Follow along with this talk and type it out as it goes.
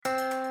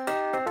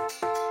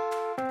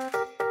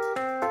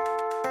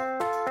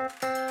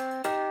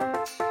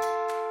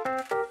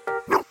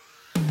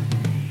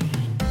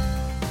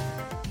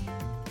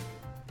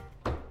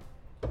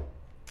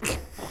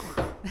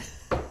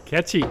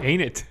Catchy,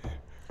 ain't it?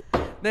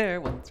 There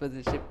once was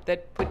a ship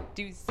that put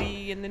to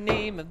sea, and the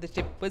name of the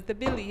ship was the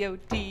Billy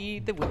O.T.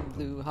 The wind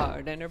blew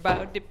hard, and her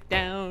bow dipped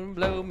down.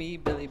 Blow me,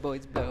 Billy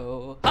boys,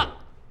 blow. Ha!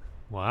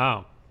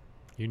 Wow.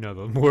 You know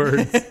the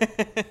words.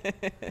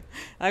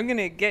 I'm going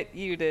to get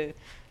you to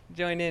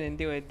join in and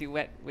do a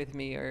duet with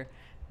me, or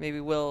maybe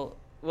we'll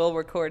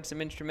record some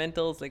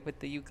instrumentals, like with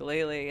the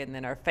ukulele, and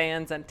then our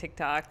fans on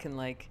TikTok can,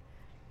 like...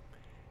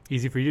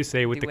 Easy for you to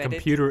say with the duet it.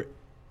 computer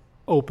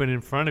open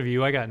in front of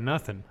you. I got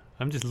nothing.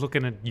 I'm just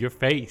looking at your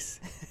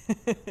face,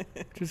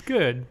 which is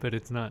good, but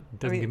it's not. It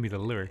doesn't give me the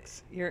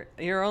lyrics.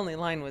 Your only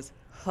line was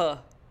 "huh."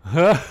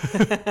 I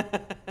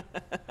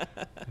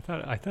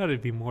thought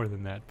it'd be more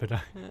than that, but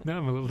now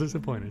I'm a little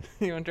disappointed.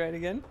 You want to try it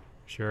again?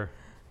 Sure.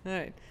 All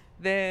right.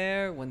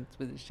 There once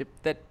was a ship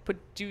that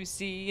put to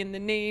sea, and the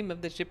name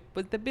of the ship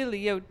was the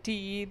Billy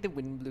O.T. The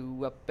wind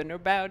blew up and her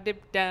bow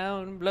dipped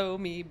down. Blow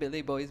me,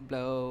 Billy boys,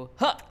 blow.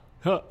 Huh.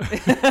 Huh.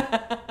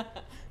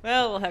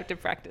 Well, we'll have to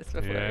practice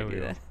before I do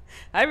that.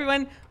 Hi,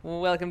 everyone.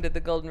 Welcome to the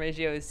Golden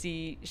Ratio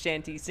Sea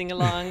Shanty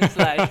Sing-Along /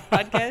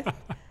 podcast.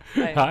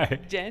 Hi.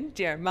 Jen,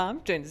 Jared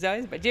Mom, joined as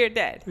always by Jared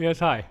Dad. Yes,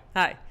 hi.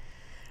 Hi.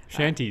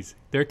 Shanties.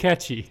 They're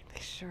catchy. They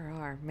sure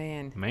are,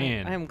 man.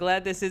 Man. I'm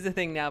glad this is a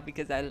thing now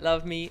because I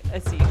love me a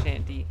sea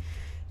shanty.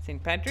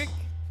 St. Patrick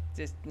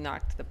just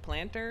knocked the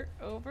planter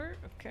over.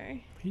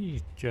 Okay.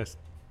 He just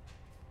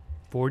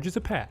forges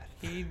a path.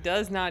 He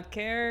does not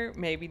care,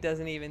 maybe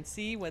doesn't even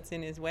see what's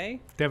in his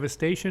way.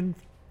 Devastation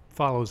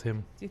follows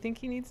him. Do you think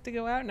he needs to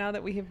go out now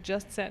that we have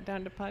just sat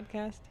down to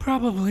podcast?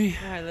 Probably.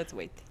 All right, let's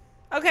wait.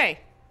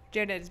 Okay,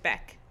 Jared is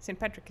back. St.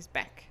 Patrick is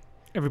back.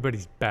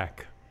 Everybody's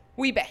back.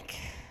 We back.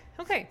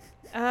 Okay.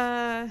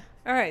 All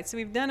right, so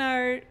we've done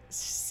our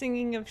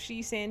singing of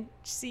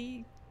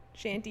sea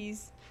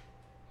shanties.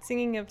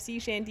 Singing of sea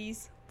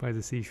shanties. By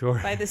the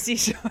seashore. By the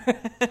seashore.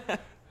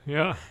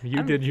 Yeah,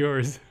 you did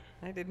yours.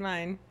 I did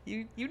mine.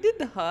 You did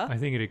the huh. I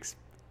think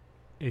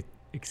it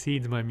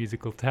exceeds my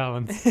musical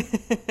talents.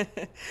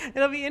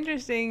 It'll be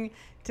interesting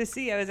to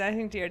see. I was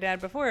asking to your dad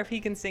before if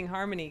he can sing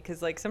harmony,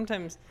 because like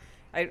sometimes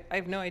I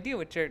have no idea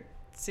what your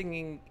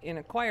singing in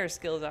a choir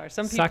skills are.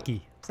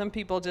 Some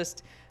people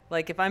just,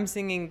 like, if I'm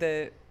singing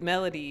the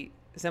melody,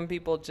 some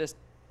people just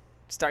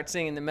start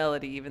singing the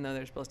melody even though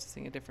they're supposed to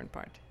sing a different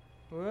part.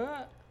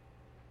 What?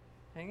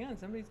 Hang on,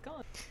 somebody's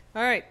calling.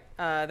 All right,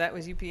 that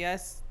was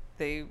UPS.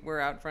 They were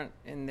out front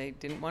and they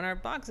didn't want our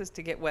boxes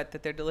to get wet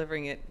that they're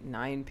delivering at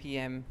 9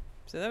 p.m.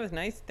 So that was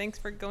nice. Thanks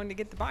for going to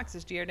get the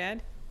boxes, Dear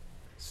Dad.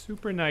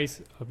 Super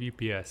nice of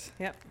UPS.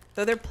 Yep.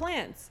 Though they're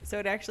plants, so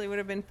it actually would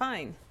have been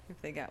fine if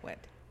they got wet.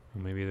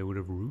 Well, maybe they would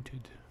have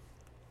rooted.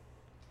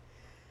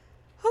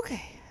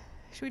 Okay.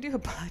 Should we do a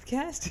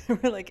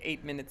podcast? We're like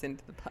 8 minutes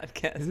into the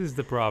podcast. This is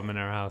the problem in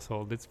our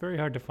household. It's very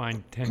hard to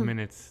find 10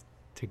 minutes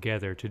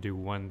together to do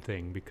one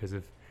thing because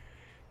of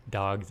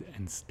dogs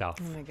and stuff.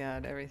 Oh my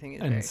God, everything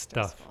is and very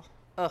stuff. stressful.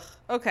 Ugh.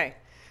 Okay.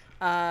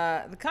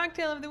 The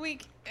cocktail of the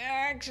week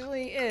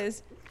actually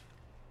is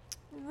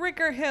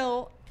Ricker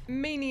Hill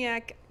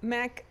Maniac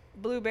Mac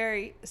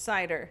Blueberry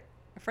Cider.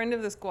 A friend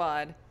of the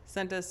squad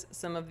sent us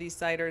some of these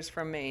ciders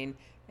from Maine,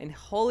 and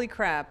holy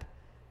crap,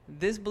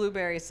 this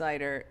blueberry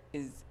cider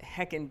is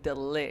heckin'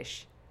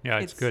 delish. Yeah,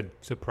 it's good.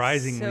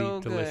 Surprisingly so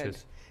delicious.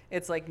 Good.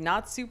 It's like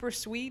not super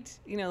sweet.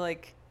 You know,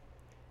 like,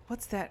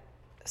 what's that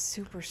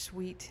super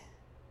sweet?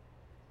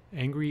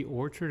 Angry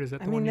Orchard, is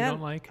that the one you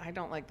don't like? I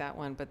don't like that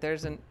one, but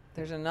there's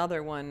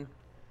another one.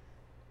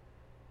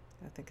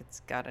 I think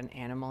it's got an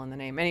animal in the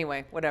name.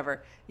 Anyway,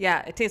 whatever.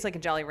 Yeah, it tastes like a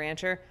Jolly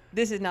Rancher.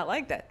 This is not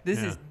like that.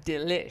 This is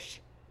delish.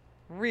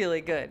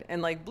 Really good.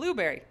 And like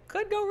blueberry,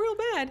 could go real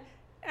bad.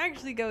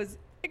 Actually goes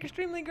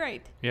extremely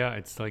great. Yeah,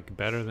 it's like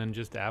better than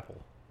just apple.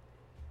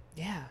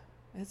 Yeah,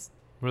 it's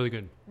really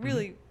good.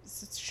 Really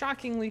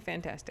shockingly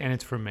fantastic. And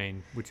it's from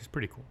Maine, which is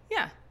pretty cool.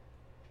 Yeah.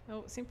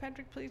 Oh, St.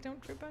 Patrick, please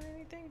don't trip on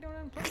anything. Don't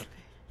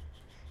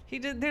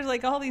unplug. There's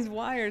like all these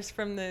wires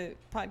from the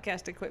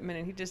podcast equipment,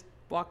 and he just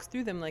walks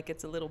through them like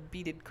it's a little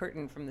beaded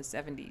curtain from the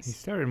 70s. He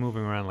started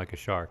moving around like a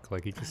shark.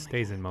 Like he just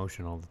stays in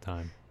motion all the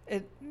time.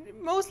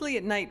 Mostly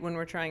at night when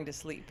we're trying to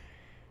sleep.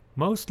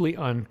 Mostly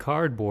on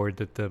cardboard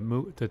that the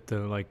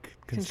like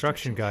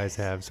construction guys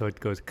have, so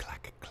it goes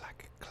clack,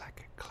 clack,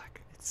 clack,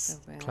 clack. It's so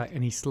bad. Clack,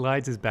 and he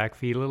slides his back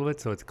feet a little bit,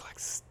 so it's clack,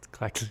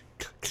 clack,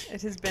 clack.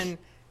 It has been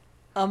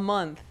a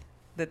month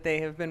that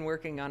they have been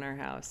working on our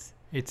house.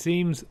 It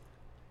seems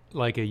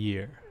like a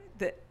year.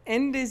 The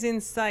end is in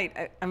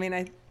sight. I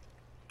mean,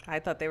 I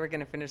thought they were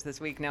going to finish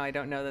this week. Now I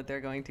don't know that they're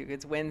going to.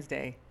 It's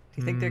Wednesday.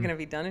 Do you think they're going to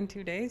be done in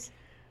 2 days?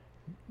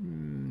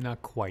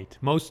 Not quite.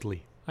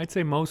 Mostly. I'd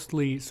say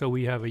mostly so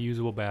we have a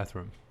usable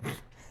bathroom.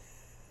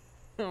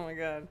 Oh, my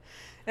God.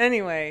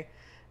 Anyway,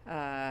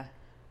 yeah.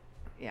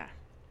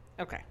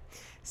 Okay.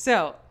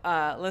 So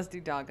let's do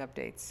dog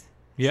updates.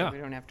 Yeah. So we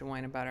don't have to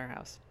whine about our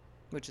house,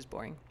 which is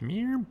boring.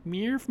 Meow,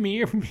 meow,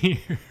 meow,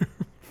 meow.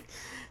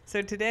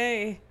 So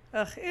today,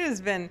 it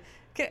has been...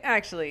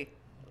 Actually,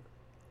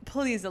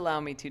 please allow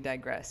me to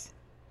digress.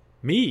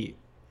 Me?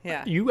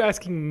 Yeah. You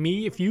asking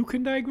me if you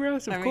can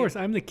digress? Of course,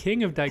 I'm the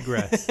king of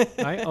digress.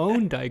 I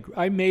own digress.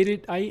 I made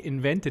it. I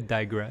invented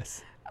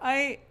digress.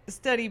 I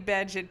study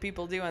bad shit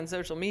people do on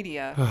social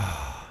media.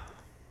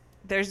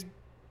 There's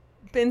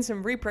been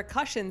some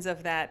repercussions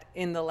of that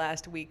in the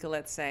last week,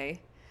 let's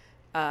say.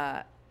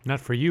 Not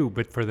for you,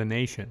 but for the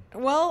nation.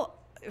 Well,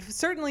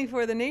 certainly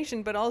for the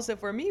nation, but also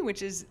for me,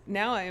 which is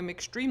now I am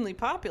extremely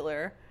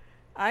popular.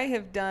 I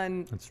have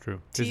done That's true.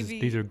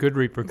 TV. These are good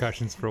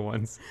repercussions for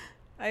once.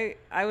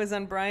 I was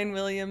on Brian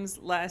Williams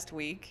last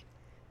week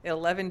at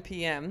 11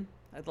 p.m.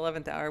 at the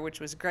 11th hour, which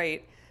was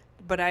great.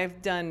 But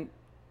I've done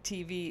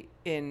TV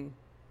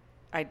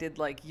I did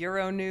like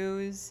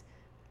Euronews.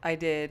 I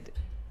did,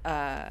 what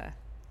are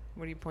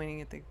you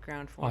pointing at the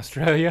ground for?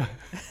 Australia.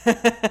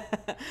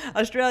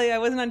 Australia. I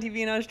wasn't on TV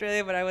in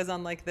Australia, but I was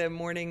on like the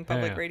morning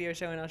public radio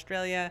show in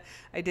Australia.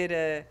 I did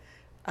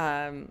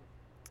a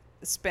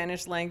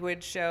Spanish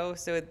language show.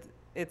 So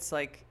it's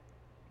like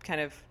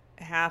kind of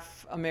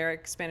half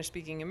Spanish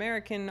speaking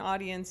American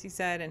audience, he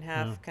said, and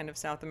half kind of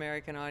South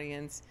American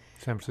audience.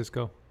 San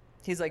Francisco.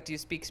 He's like, do you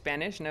speak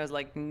Spanish? And I was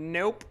like,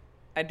 nope,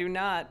 I do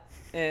not.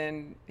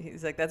 And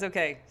he's like, that's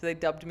okay. So they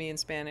dubbed me in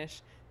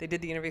Spanish. They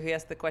did the interview. He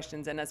asked the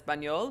questions en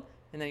español,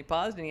 and then he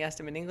paused and he asked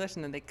him in English,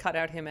 and then they cut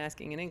out him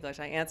asking in English.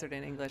 I answered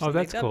in English. Oh, and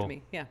that's they dubbed cool.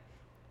 me. Yeah.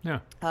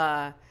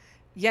 Yeah.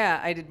 Yeah,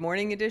 I did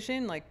morning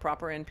edition, like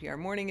proper NPR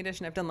morning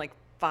edition. I've done like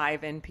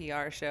 5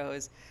 NPR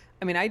shows.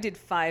 I mean, I did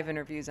 5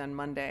 interviews on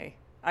Monday.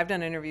 I've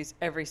done interviews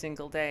every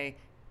single day,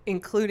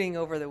 including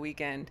over the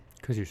weekend.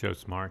 Because you're so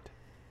smart.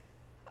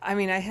 I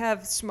mean, I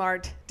have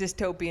smart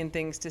dystopian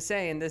things to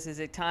say, and this is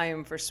a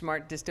time for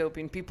smart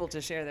dystopian people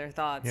to share their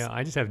thoughts. Yeah,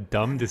 I just have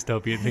dumb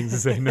dystopian things to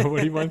say.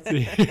 Nobody wants to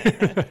hear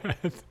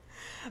that.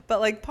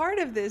 But like part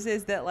of this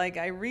is that like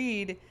I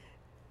read,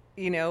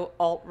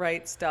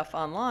 alt-right stuff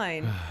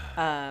online,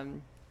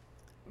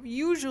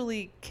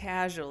 usually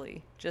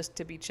casually, just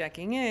to be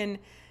checking in.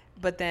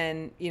 But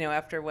then,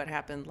 after what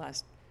happened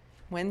last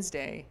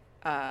Wednesday,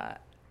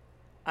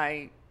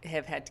 I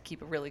have had to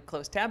keep a really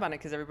close tab on it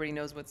because everybody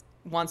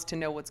wants to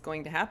know what's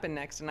going to happen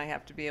next, and I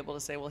have to be able to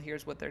say, well,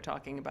 here's what they're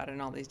talking about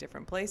in all these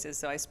different places.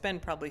 So I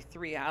spend probably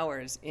 3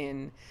 hours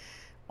in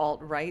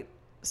alt-right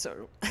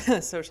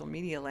social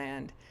media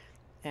land,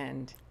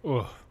 and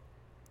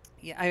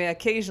yeah, I mean,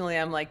 occasionally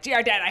I'm like,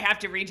 dear Dad, I have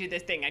to read you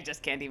this thing. I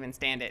just can't even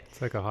stand it.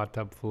 It's like a hot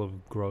tub full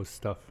of gross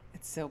stuff.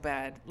 It's so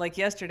bad. Like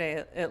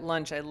yesterday at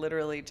lunch, I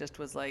literally just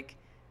was like,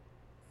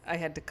 I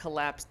had to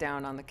collapse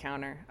down on the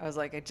counter. I was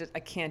like, I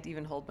can't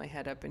even hold my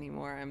head up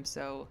anymore. I'm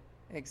so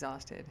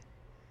exhausted.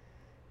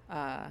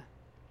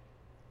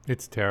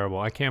 It's terrible.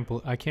 I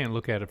can't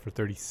look at it for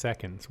 30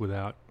 seconds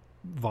without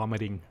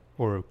vomiting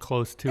or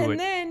close to it. And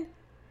then,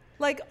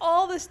 like,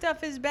 all the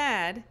stuff is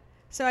bad.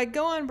 So I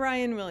go on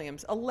Brian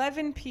Williams,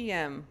 11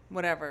 p.m.,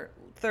 whatever,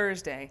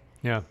 Thursday.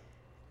 Yeah.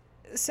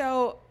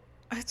 So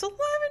it's 11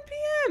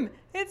 p.m.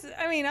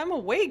 I'm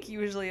awake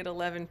usually at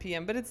 11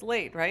 p.m., but it's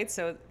late, right?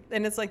 So,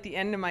 and it's like the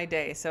end of my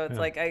day. So it's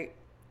like,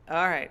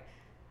 all right,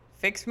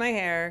 fix my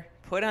hair,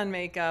 put on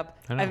makeup.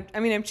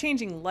 I'm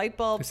changing light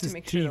bulbs to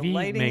make sure the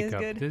lighting is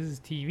good. This is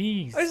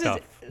TV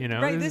stuff,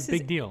 right, this is a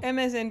big deal.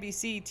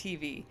 MSNBC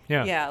TV.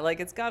 Yeah. Yeah, like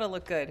it's got to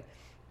look good.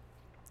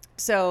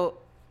 So,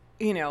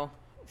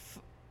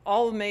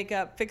 all the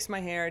makeup, fix my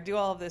hair, do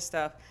all of this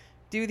stuff,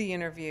 do the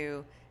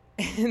interview,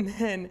 and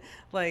then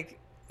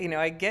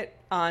I get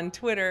on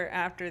Twitter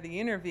after the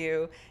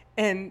interview,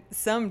 and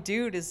some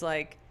dude is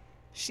like,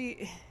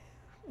 he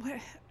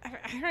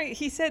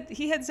said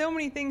he had so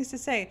many things to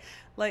say.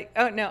 Like,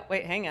 oh, no,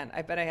 wait, hang on.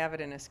 I bet I have it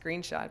in a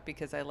screenshot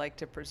because I like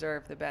to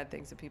preserve the bad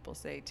things that people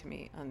say to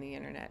me on the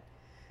internet.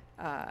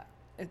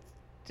 It's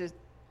just,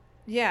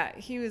 yeah,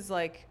 he was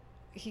like,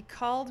 he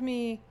called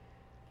me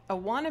a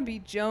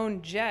wannabe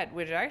Joan Jett,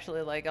 which actually,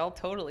 I'll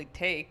totally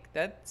take.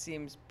 That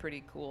seems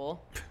pretty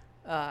cool.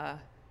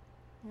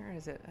 Where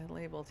is it? I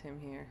labeled him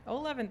here.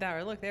 11th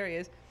hour. Look, there he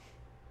is.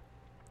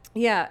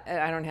 Yeah,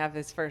 I don't have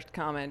his first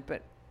comment,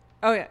 but...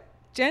 Oh, yeah.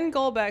 Jen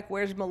Goldbeck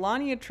wears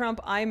Melania Trump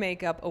eye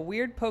makeup, a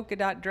weird polka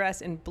dot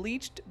dress, and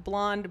bleached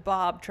blonde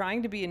bob,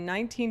 trying to be a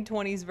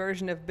 1920s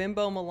version of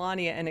Bimbo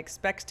Melania and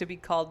expects to be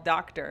called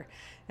doctor.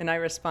 And I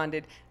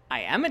responded,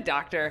 I am a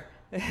doctor.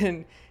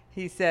 And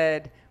he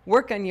said,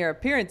 work on your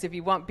appearance if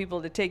you want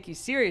people to take you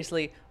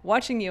seriously.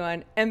 Watching you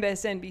on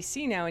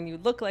MSNBC now and you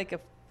look like a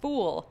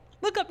fool.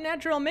 Look up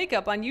natural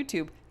makeup on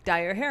YouTube.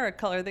 Dye your hair a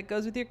color that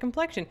goes with your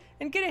complexion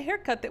and get a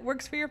haircut that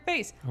works for your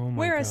face.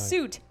 Wear a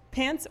suit,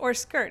 pants, or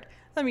skirt.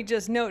 Let me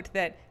just note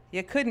that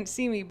you couldn't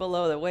see me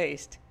below the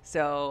waist.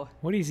 So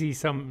what is he?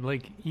 Some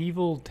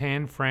evil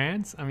Tan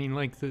France? I mean,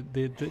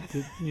 the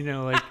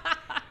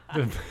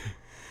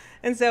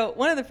And so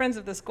one of the friends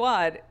of the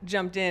squad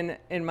jumped in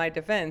my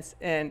defense,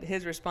 and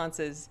his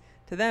responses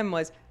to them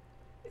was,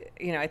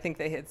 I think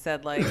they had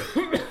said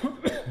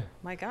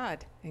my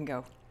God, and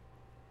go,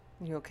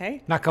 you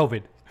okay? Not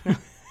COVID.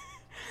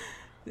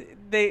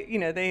 They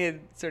had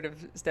sort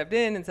of stepped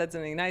in and said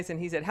something nice, and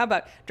he said, how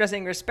about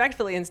dressing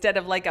respectfully instead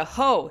of like a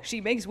hoe?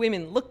 She makes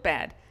women look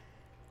bad.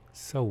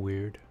 So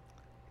weird.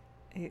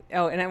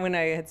 When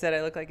I had said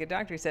I look like a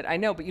doctor, he said, I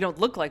know, but you don't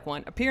look like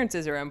one.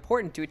 Appearances are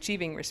important to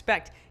achieving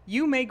respect.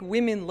 You make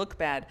women look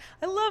bad.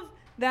 I love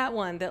that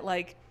one, that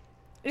like,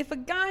 if a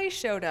guy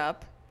showed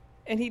up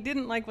and he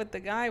didn't like what the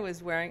guy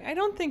was wearing, I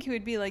don't think he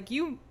would be like,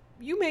 you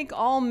make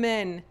all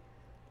men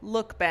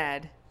look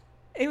bad.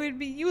 It would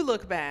be, you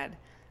look bad.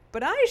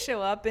 But I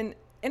show up and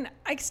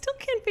I still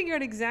can't figure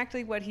out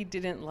exactly what he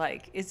didn't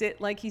like. Is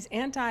it like he's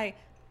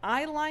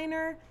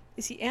anti-eyeliner?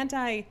 Is he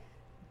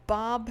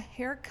anti-bob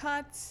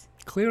haircuts?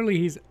 Clearly,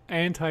 he's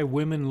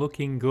anti-women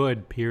looking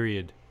good,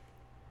 period.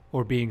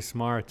 Or being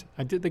smart.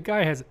 The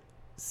guy has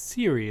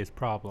serious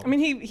problems. I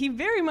mean, he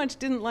very much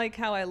didn't like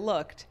how I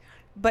looked,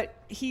 but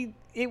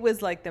it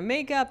was like the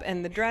makeup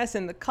and the dress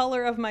and the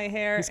color of my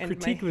hair. His and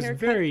critique my was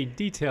haircut. very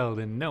detailed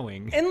and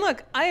knowing. And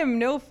look, I am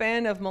no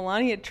fan of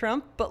Melania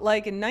Trump, but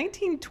like a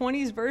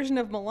 1920s version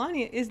of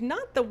Melania is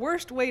not the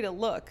worst way to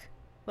look.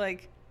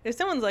 Like, if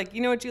someone's like,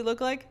 you know what you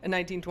look like? A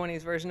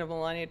 1920s version of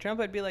Melania Trump,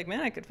 I'd be like, man,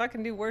 I could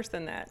fucking do worse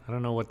than that. I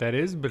don't know what that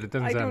is, but it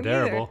doesn't I sound don't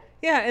either. terrible.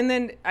 Yeah, and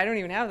then I don't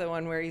even have the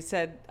one where he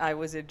said I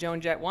was a Joan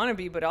Jett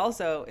wannabe, but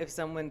also if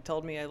someone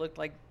told me I looked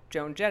like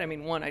Joan Jett, I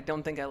mean, one, I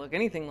don't think I look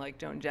anything like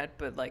Joan Jett,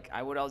 but like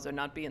I would also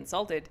not be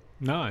insulted.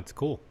 No, it's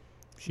cool.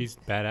 She's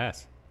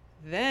badass.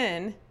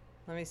 Then,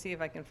 let me see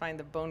if I can find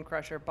the Bone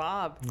Crusher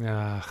Bob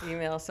Ugh.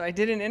 email. So I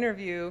did an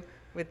interview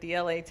with the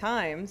LA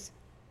Times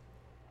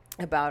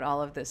about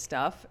all of this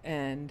stuff,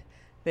 and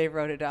they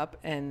wrote it up,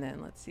 and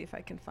then let's see if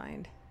I can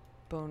find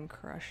Bone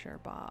Crusher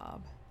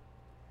Bob.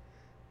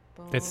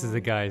 This is the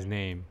guy's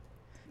name.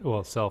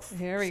 Well,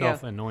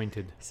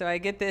 self-anointed. So I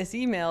get this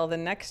email the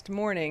next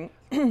morning.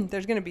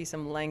 There's going to be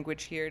some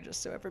language here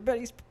just so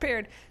everybody's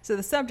prepared. So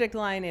the subject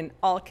line in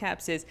all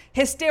caps is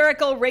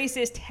hysterical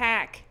racist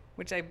hack,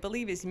 which I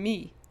believe is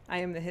me. I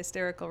am the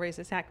hysterical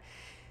racist hack.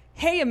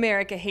 Hey,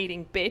 America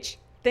hating bitch.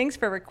 Thanks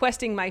for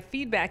requesting my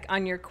feedback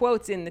on your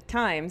quotes in the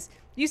Times.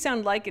 You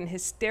sound like an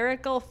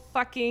hysterical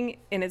fucking,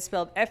 and it's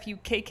spelled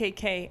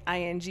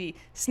F-U-K-K-K-I-N-G,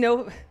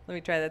 let me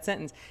try that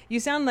sentence.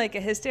 You sound like a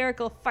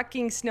hysterical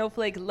fucking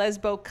snowflake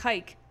lesbo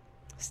kike.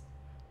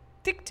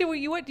 Stick to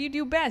what you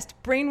do best,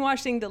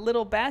 brainwashing the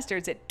little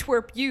bastards at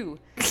twerp you.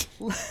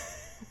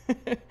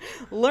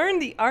 Learn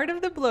the art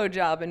of the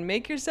blowjob and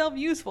make yourself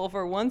useful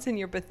for once in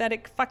your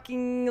pathetic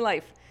fucking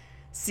life.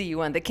 See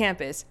you on the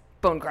campus,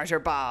 Bone Crusher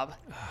Bob.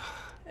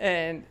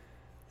 And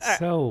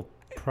so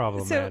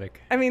problematic.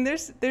 So, I mean,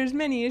 there's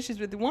many issues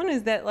with it. One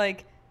is that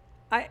like,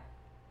 I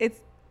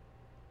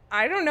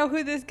don't know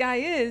who this guy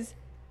is.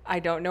 I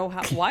don't know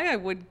why I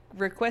would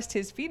request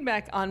his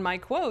feedback on my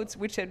quotes,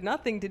 which had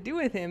nothing to do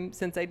with him,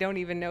 since I don't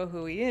even know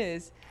who he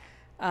is.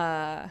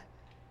 Yeah.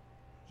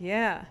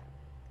 I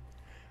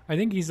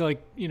think he's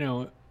like,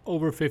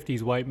 over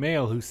 50s white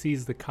male who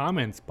sees the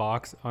comments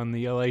box on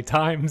the LA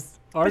Times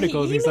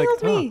articles. But he's like,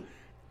 me.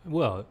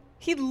 Well,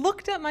 he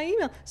looked up my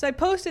email. So I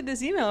posted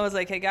this email. I was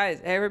like, hey, guys,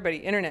 everybody,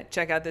 internet,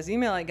 check out this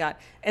email I got.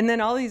 And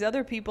then all these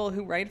other people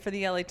who write for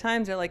the LA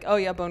Times are like, oh,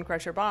 yeah, Bone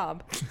Crusher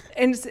Bob.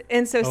 and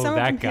so some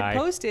of them had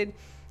posted,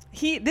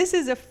 this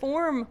is a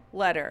form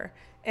letter.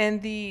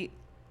 And the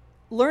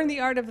learn the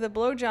art of the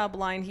blowjob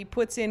line he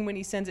puts in when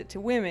he sends it to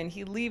women.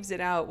 He leaves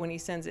it out when he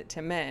sends it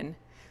to men.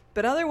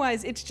 But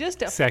otherwise, it's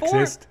just a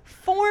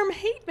form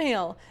hate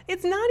mail.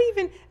 It's not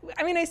even,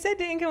 I mean, I said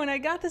to Inga when I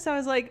got this, I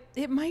was like,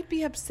 it might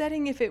be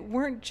upsetting if it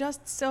weren't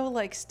just so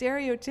like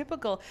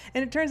stereotypical.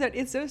 And it turns out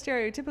it's so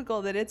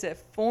stereotypical that it's a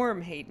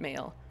form hate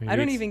mail. Maybe I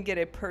don't even get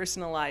a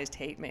personalized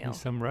hate mail. He's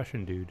some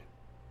Russian dude.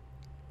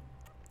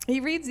 He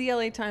reads the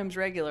LA Times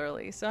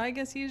regularly. So I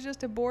guess he's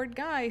just a bored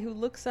guy who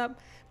looks up.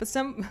 But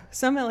some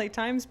LA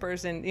Times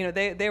person,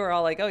 they were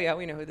all like, oh yeah,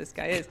 we know who this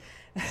guy is.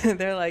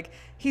 They're like,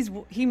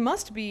 he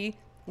must be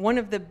one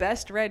of the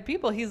best read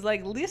people. He's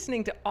like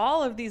listening to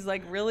all of these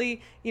like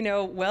really,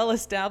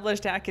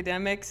 well-established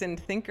academics and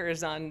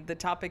thinkers on the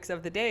topics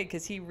of the day,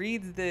 because he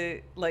reads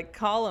the like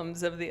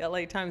columns of the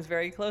LA Times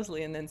very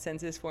closely and then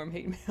sends his form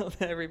hate mail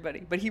to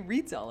everybody. But he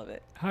reads all of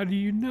it. How do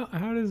you know?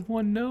 How does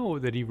one know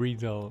that he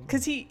reads all of it?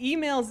 Because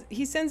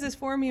he sends his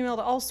form email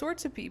to all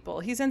sorts of people.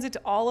 He sends it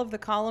to all of the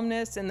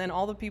columnists and then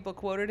all the people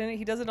quoted in it.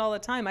 He does it all the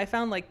time. I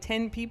found like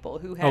 10 people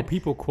who had... Oh,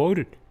 people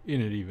quoted in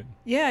it even.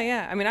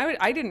 Yeah. I mean,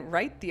 I didn't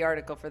write the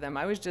article for them.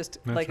 I was just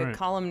a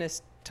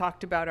columnist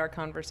talked about our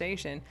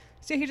conversation.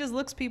 So he just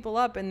looks people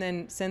up and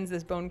then sends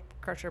this Bone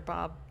Crusher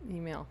Bob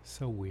email.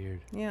 So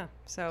weird. Yeah.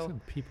 So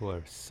some people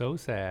are so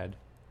sad.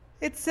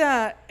 It's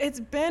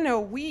been a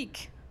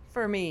week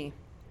for me.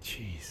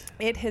 Jeez.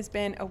 It has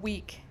been a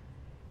week.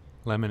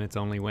 Lemon, it's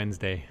only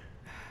Wednesday.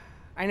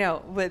 I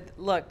know, but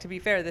look, to be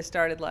fair, this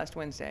started last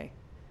Wednesday.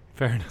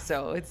 Fair enough.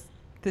 So it's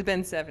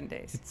been 7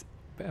 days. It's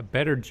a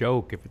better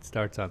joke if it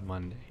starts on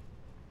Monday.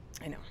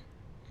 I know.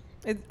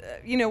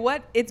 You know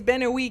what? It's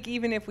been a week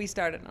even if we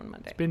started on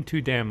Monday. It's been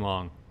too damn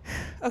long.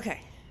 Okay.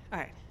 All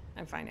right.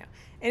 I'm fine now.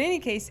 In any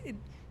case,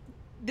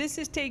 this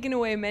has taken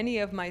away many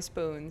of my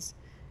spoons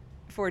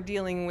for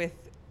dealing with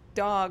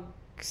dog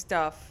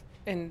stuff.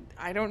 And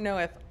I don't know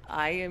if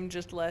I am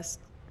just less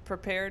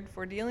prepared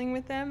for dealing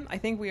with them. I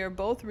think we are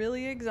both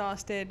really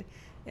exhausted,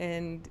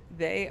 and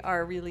they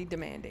are really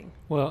demanding.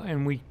 Well,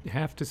 and we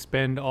have to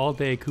spend all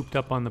day cooped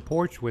up on the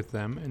porch with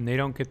them, and they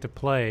don't get to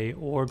play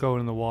or go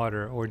in the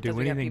water or do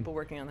anything. We have people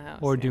working on the house.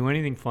 Or do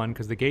anything fun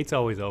because the gate's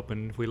always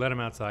open. If we let them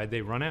outside,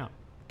 they run out.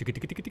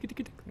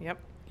 Yep.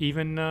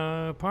 Even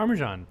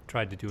Parmesan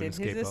tried to do an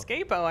escapo. Did his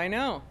escapo, I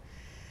know.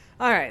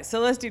 All right, so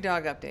let's do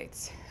dog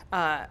updates.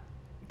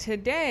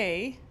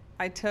 Today,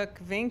 I took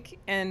Vink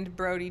and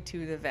Brody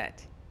to the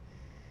vet.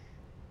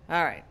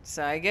 All right,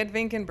 so I get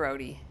Vink and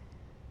Brody.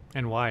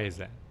 And why is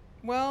that?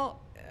 Well,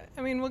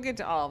 I mean, we'll get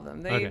to all of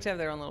them. They each have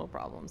their own little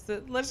problems.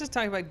 Let's just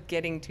talk about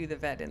getting to the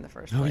vet in the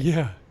first place. Oh,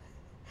 yeah.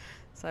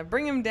 So I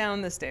bring them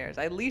down the stairs.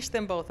 I leash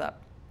them both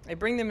up. I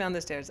bring them down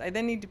the stairs. I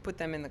then need to put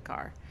them in the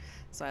car.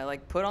 So I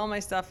put all my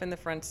stuff in the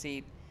front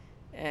seat,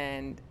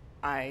 and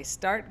I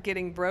start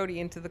getting Brody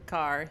into the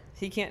car.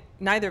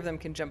 Neither of them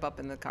can jump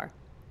up in the car.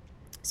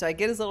 So I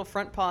get his little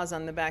front paws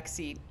on the back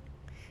seat,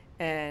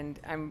 and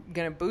I'm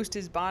going to boost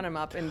his bottom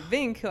up. And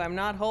Vink, who I'm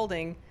not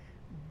holding,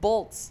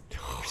 bolts.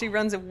 She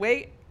runs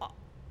away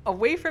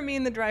from me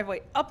in the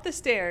driveway, up the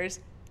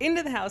stairs,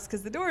 into the house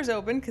because the door is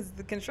open because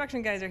the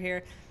construction guys are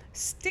here,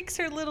 sticks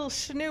her little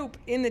snoop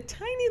in the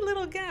tiny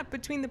little gap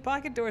between the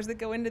pocket doors that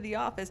go into the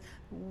office,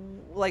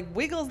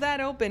 wiggles that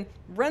open,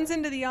 runs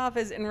into the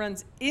office, and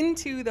runs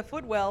into the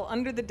footwell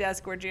under the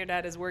desk where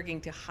Giordad is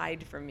working to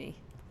hide from me.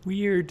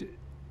 Weird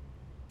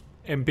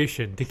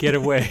ambition to get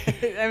away.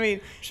 I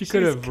mean, she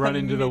could have run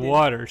into the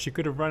water. She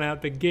could have run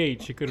out the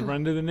gate. She could have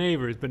run to the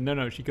neighbors, but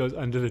no, she goes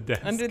under the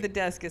desk. Under the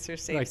desk is her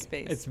safe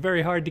space. It's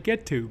very hard to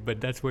get to, but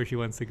that's where she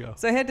wants to go.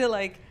 So I had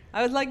to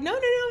I was like, no,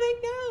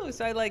 Vink, no.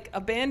 So I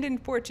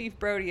abandoned poor Chief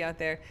Brody out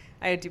there.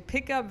 I had to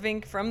pick up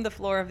Vink from the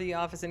floor of the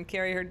office and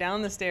carry her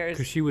down the stairs.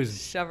 Because she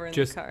was shove her in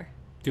just the car.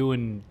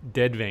 Doing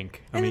dead Vink.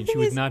 I mean, she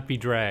would not be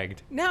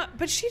dragged. No,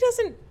 but she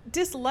doesn't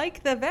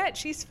dislike the vet.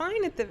 She's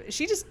fine at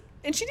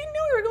and she didn't know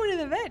we were going to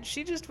the vet.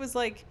 She just was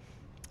like,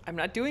 I'm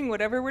not doing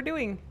whatever we're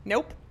doing.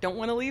 Nope, don't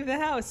want to leave the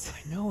house.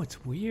 I know,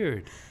 it's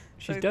weird.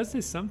 She does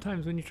this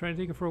sometimes when you try to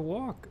take her for a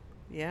walk.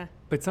 Yeah.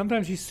 But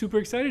sometimes she's super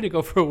excited to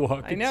go for a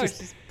walk. I know,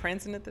 she's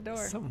prancing at the door.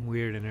 Something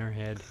weird in her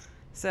head.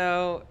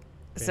 So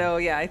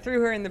yeah, I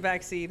threw her in the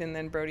back seat, and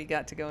then Brody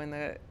got to go in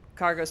the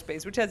cargo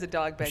space, which has a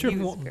dog bed. I'm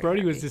sure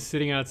Brody was just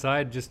sitting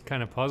outside, just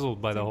kind of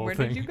puzzled by the whole thing.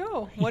 Where did you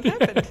go? What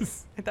happened?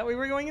 I thought we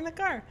were going in the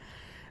car.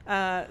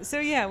 So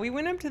yeah, we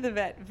went up to the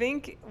vet.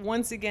 Vink,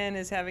 once again,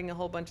 is having a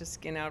whole bunch of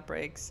skin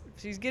outbreaks.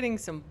 She's getting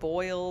some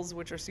boils,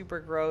 which are super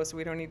gross.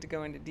 We don't need to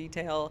go into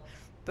detail,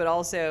 but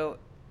also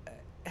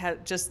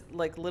had just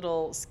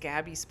little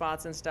scabby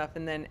spots and stuff.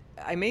 And then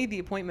I made the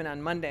appointment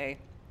on Monday,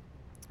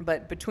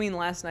 but between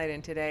last night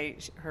and today,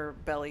 her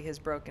belly has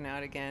broken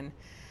out again.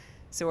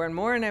 So we're on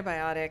more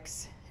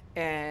antibiotics,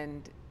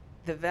 and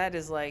the vet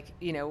is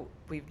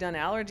we've done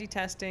allergy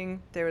testing.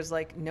 There was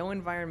no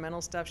environmental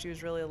stuff she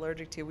was really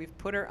allergic to. We've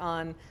put her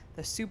on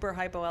the super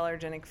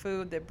hypoallergenic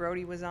food that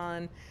Brody was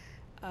on.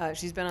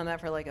 She's been on that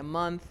for a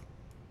month.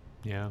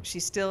 Yeah.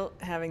 She's still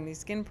having these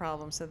skin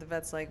problems. So the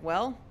vet's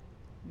well,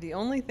 the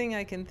only thing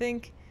I can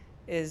think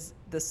is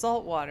the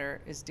salt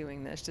water is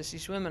doing this. Does she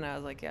swim? And I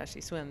was yeah,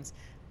 she swims.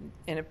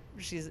 And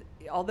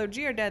although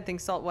Giordad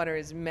thinks salt water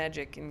is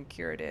magic and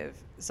curative,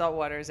 salt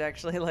water is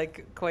actually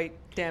quite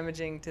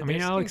damaging to their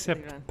skin. I'll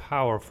accept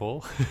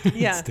powerful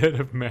instead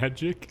of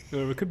magic.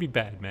 Or it could be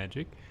bad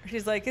magic.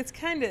 She's it's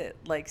kind of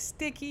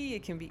sticky.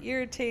 It can be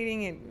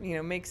irritating.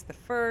 It makes the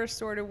fur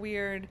sort of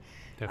weird.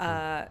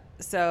 Definitely.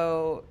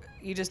 So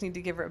you just need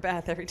to give her a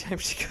bath every time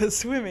she goes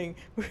swimming,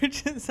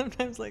 which is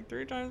sometimes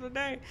 3 times a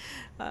day.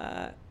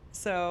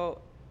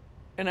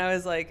 And I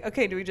was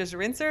okay, do we just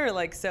rinse her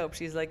or soap?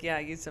 She's yeah,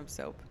 use some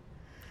soap.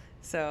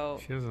 So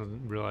she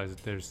doesn't realize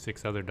that there's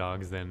 6 other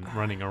dogs then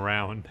running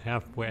around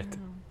half wet.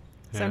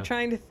 So yeah. I'm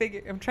trying to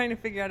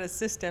figure out a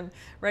system.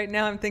 Right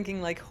now I'm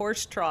thinking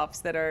horse troughs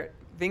that are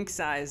Vink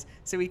size,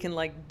 so we can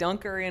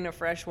dunk her in a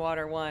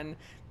freshwater one,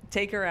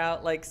 take her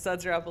out,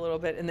 suds her up a little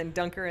bit, and then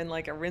dunk her in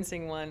a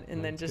rinsing one,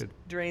 and then just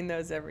drain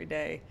those every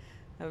day.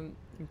 I'm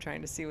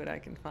trying to see what I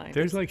can find.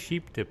 There's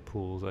sheep dip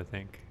pools, I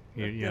think.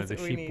 The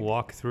sheep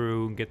walk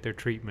through and get their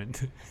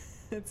treatment.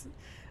 It's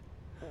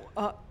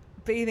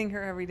bathing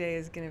her every day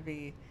is going to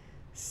be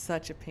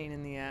such a pain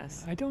in the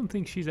ass. I don't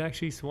think she's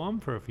actually swum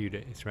for a few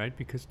days, right?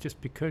 Because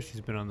she's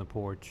been on the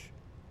porch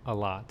a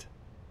lot.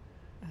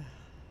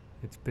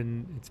 It's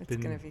going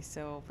to be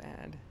so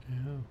bad.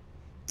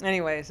 Yeah.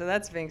 Anyway, so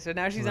that's Vink. So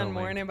now she's on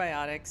more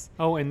antibiotics.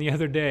 Oh, and the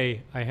other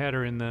day I had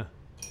her in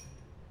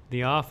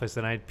the office,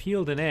 and I had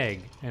peeled an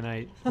egg, and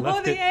I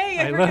left it. Egg!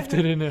 I left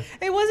it in a.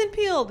 It wasn't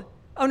peeled.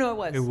 Oh no,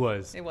 it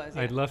was. It was.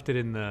 Yeah. I left it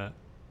in the.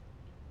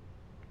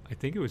 I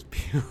think it was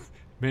peeled.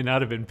 May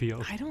not have been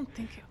peeled. I don't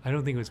think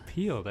it was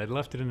peeled. I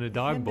left it in a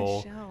dog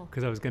bowl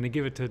because I was going to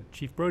give it to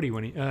Chief Brody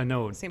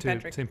when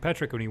St.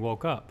 Patrick when he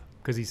woke up,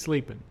 because he's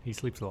sleeping. He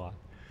sleeps a lot.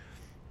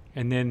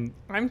 And then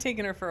I'm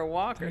taking her for a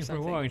walk or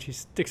something. And she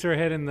sticks her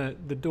head in the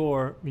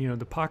door,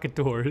 the pocket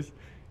doors,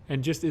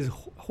 and just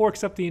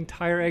horks up the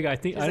entire egg. I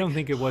don't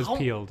think it was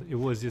peeled. It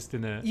was just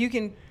in a. You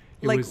can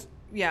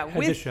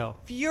with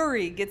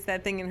fury gets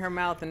that thing in her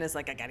mouth and is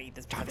like, I gotta eat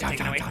this.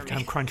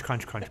 Crunch.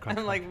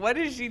 I'm like, what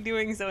is she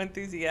doing so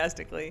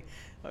enthusiastically?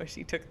 Oh,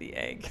 she took the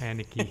egg.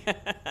 Panicky.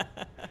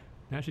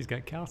 Now she's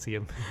got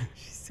calcium.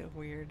 She's so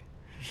weird.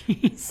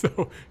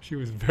 So she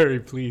was very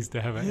pleased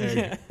to have an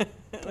egg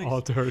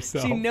all to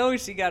herself. She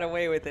knows she got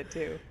away with it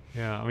too.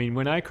 Yeah, I mean,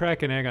 when I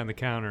crack an egg on the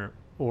counter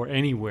or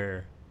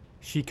anywhere,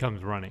 she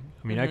comes running.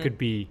 I mean, I could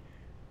be,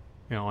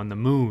 on the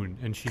moon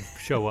and she'd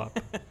show up,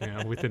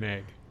 with an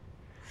egg.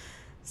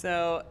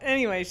 So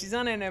anyway, she's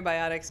on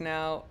antibiotics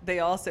now. They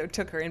also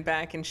took her in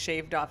back and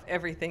shaved off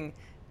everything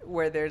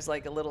where there's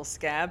like a little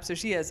scab. So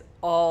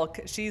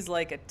she's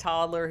like a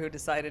toddler who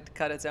decided to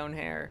cut its own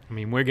hair. I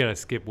mean, we're going to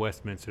skip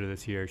Westminster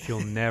this year. She'll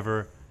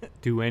never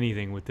do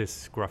anything with this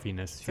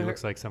scruffiness. She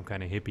looks like some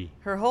kind of hippie.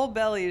 Her whole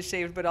belly is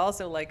shaved, but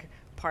also like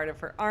part of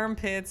her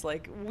armpits,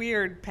 like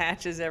weird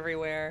patches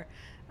everywhere.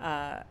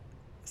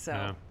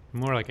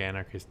 More like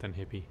anarchist than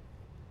hippie.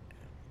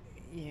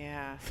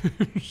 Yeah.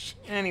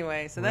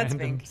 Anyway, so that's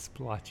Random Vink.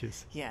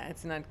 Splotches. Yeah,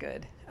 it's not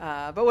good.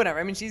 But whatever.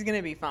 I mean, she's going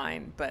to be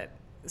fine. But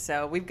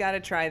so we've got to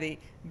try the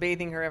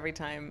bathing her every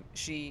time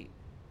she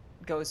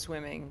goes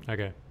swimming.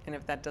 Okay. And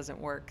if that doesn't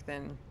work,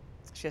 then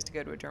she has to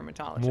go to a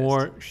dermatologist.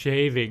 More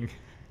shaving.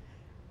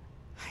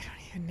 I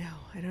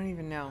don't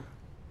even know.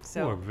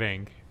 So poor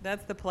Vink.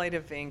 That's the plight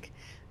of Vink.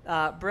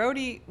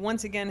 Brody,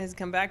 once again, has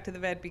come back to the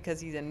vet because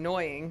he's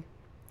annoying.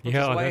 Which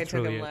is why I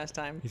took him last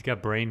time. He's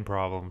got brain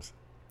problems.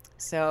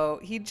 So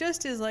he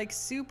just is like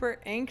super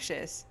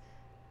anxious.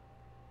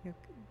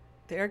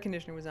 The air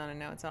conditioner was on and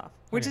now it's off,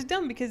 which is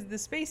dumb because the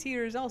space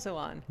heater is also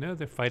on. No,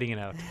 they're fighting it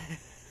out.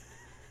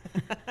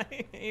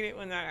 I hate it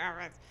when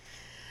that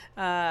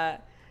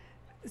happens.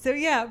 So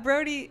yeah,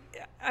 Brody,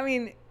 I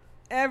mean,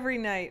 every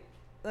night,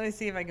 let me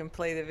see if I can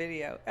play the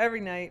video.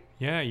 Every night.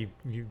 Yeah, you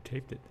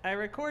taped it. I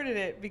recorded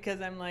it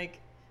because I'm like,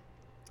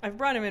 I've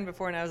brought him in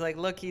before and I was like,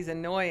 look, he's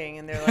annoying.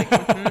 And they're like,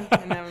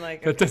 and I'm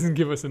like, that doesn't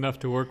give us enough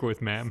to work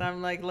with, ma'am. So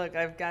I'm like, look,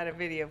 I've got a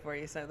video for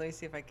you. So let me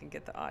see if I can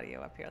get the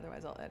audio up here.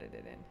 Otherwise, I'll edit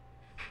it in.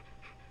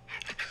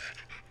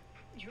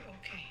 You're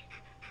okay.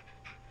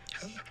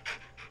 Huh?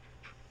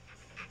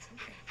 It's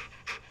okay.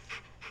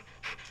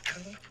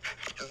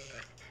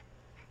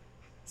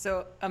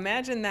 So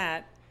imagine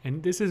that.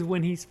 And this is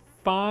when he's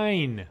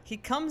fine. He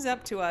comes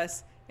up to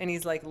us and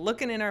he's like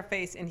looking in our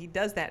face and he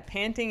does that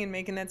panting and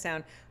making that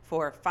sound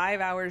for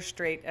 5 hours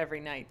straight every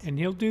night. And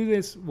he'll do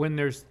this when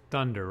there's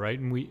thunder, right?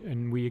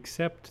 And we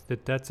accept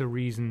that that's a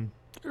reason,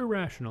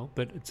 irrational,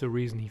 but it's a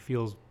reason he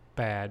feels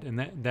bad.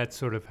 And that's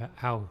sort of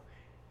how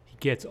he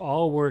gets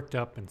all worked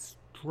up and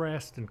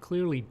stressed and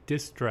clearly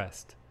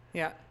distressed.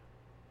 Yeah.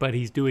 But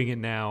he's doing it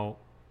now.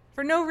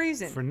 For no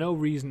reason. For no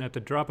reason, at the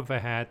drop of a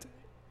hat.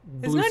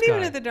 It's not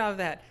even at the drop of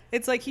the hat.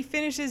 It's like he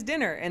finishes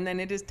dinner and then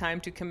it is time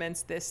to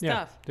commence this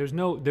stuff. There's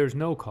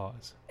no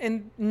cause.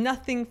 And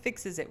nothing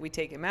fixes it. We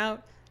take him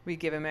out. We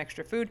give him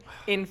extra food.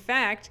 In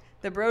fact,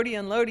 the Brody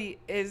and Lodi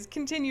is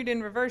continued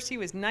in reverse. He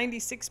was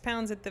 96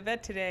 pounds at the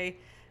vet today.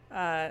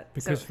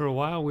 Because for a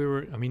while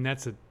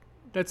that's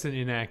an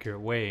inaccurate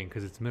weighing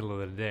because it's middle of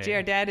the day.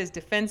 JR Dad is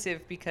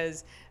defensive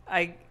because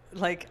I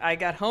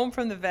got home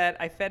from the vet.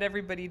 I fed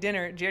everybody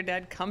dinner. JR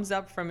Dad comes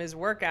up from his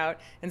workout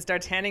and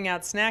starts handing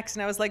out snacks.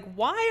 And I was like,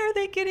 why are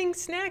they getting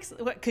snacks?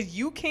 Because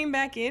you came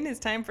back in. It's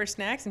time for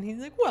snacks. And he's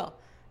like, well,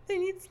 they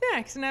need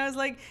snacks. And I was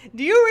like,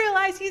 do you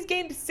realize he's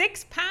gained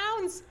 6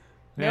 pounds?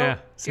 Yeah,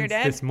 since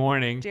this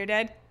morning. JR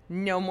Dad,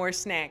 no more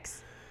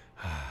snacks.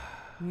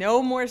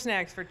 No more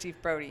snacks for Chief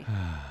Brody.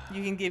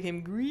 You can give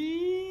him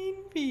green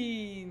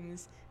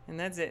beans. And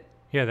that's it.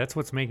 Yeah, that's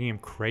what's making him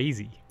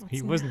crazy.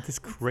 He wasn't this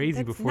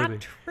crazy before the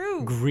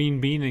true.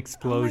 Green bean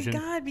explosion. Oh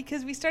my God,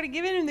 because we started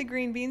giving him the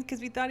green beans because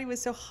we thought he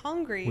was so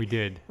hungry. We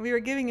did. We were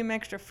giving him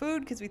extra food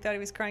because we thought he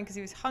was crying because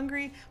he was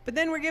hungry. But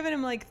then we're giving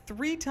him like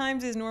 3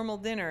 times his normal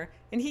dinner,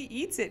 and he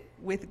eats it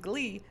with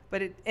glee.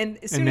 But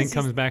as soon as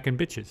comes back and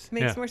bitches.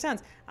 Makes more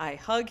sounds. I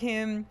hug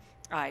him.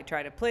 I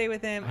try to play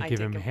with him. I give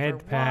him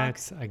head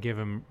pats. I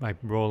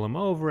roll him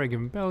over. I give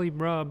him belly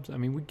rubs. I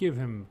mean, we give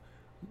him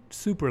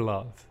super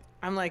love.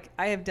 I'm like,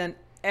 I have done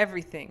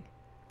everything.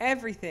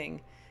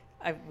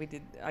 We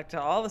did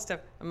all the stuff.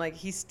 I'm like,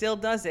 he still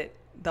does it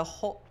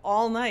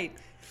all night.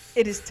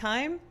 It is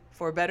time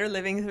for better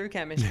living through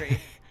chemistry.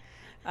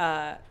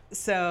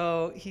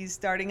 So he's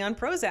starting on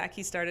Prozac.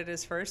 He started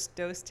his first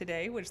dose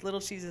today, which Little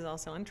Cheese is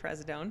also on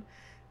trazodone.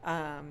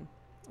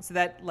 So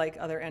that, like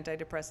other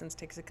antidepressants,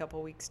 takes a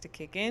couple weeks to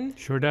kick in.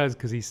 Sure does,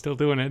 because he's still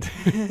doing it.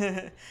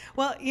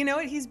 Well, you know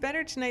what? He's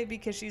better tonight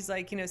because she's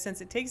like,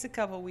 since it takes a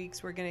couple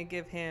weeks, we're going to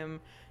give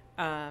him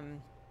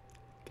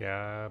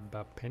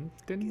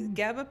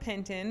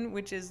gabapentin,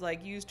 which is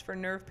like used for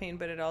nerve pain,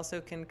 but it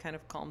also can kind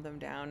of calm them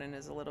down and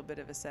is a little bit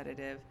of a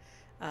sedative.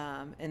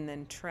 And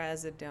then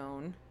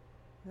trazodone. Is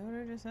that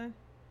what I just said?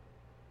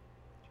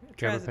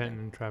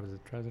 Gabapentin,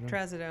 trazodone.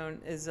 Trazodone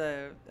is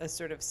a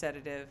sort of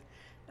sedative.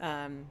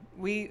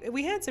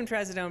 We had some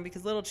trazodone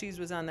because Little Cheese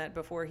was on that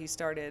before he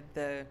started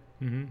the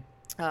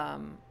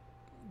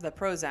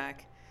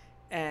Prozac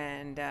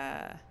and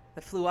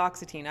the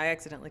fluoxetine. I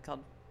accidentally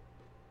called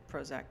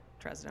Prozac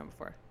trazodone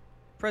before.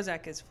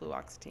 Prozac is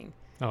fluoxetine.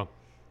 Oh.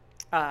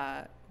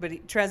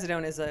 But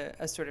trazodone is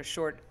a sort of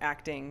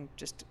short-acting,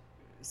 just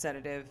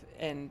sedative,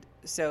 and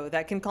so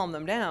that can calm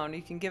them down.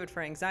 You can give it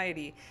for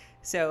anxiety.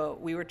 So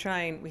we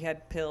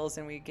had pills,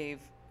 and we gave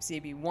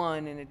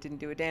CB1, and it didn't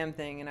do a damn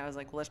thing. And I was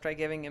like, well, let's try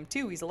giving him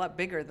 2. He's a lot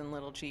bigger than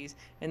little cheese.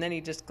 And then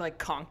he just like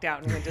conked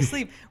out and went to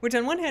sleep, which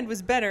on one hand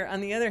was better. On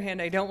the other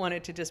hand, I don't want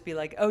it to just be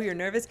like, oh, you're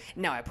nervous?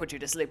 No, I put you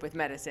to sleep with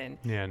medicine.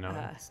 Yeah, no,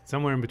 it's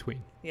somewhere in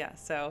between. Yeah,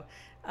 so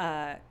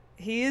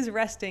he is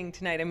resting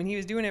tonight. I mean, he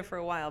was doing it for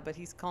a while, but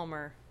he's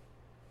calmer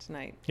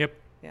tonight. Yep.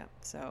 Yeah,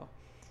 so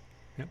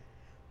yep.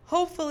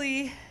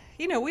 Hopefully,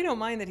 we don't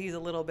mind that he's a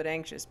little bit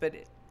anxious, but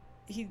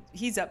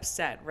he's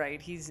upset,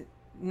 right? He's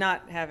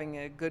not having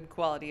a good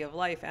quality of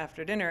life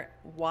after dinner.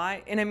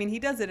 Why? And I mean, he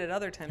does it at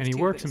other times and he too,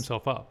 works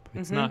himself up.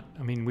 It's mm-hmm. not,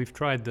 I mean, we've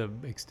tried the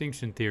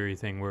extinction theory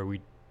thing where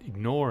we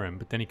ignore him,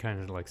 but then he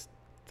kind of like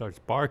starts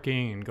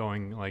barking and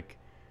going like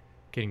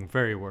getting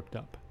very worked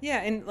up.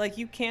 Yeah, and like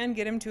you can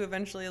get him to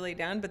eventually lay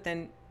down, but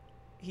then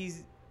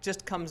he's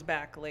just comes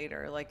back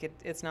later. Like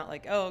it's not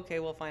like, oh, okay,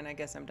 well, fine, I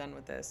guess I'm done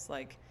with this.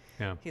 Like,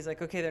 yeah. He's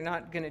like, okay, they're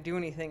not going to do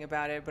anything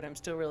about it, but I'm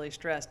still really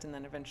stressed, and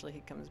then eventually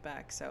he comes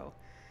back. So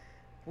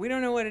we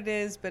don't know what it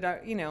is, but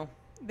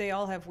they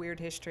all have weird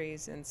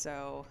histories, and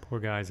so poor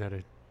guy's had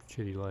a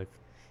shitty life.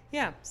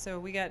 Yeah, so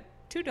we got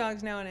 2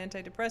 dogs now on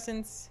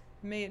antidepressants.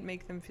 May it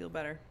make them feel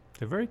better.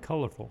 They're very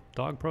colorful.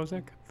 Dog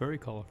Prozac, very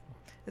colorful.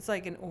 It's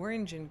like an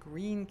orange and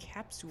green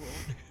capsule.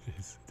 It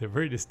is. They're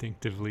very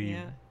distinctively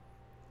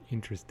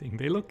interesting.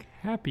 They look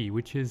happy,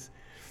 which is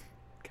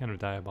kind of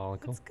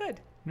diabolical. That's good.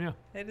 Yeah,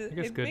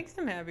 it makes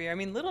them happier. I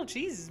mean, Little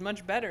Cheese is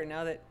much better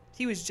now that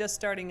he was just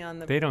starting on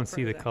the... They don't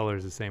see the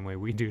colors the same way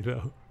we do,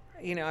 though.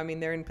 I mean,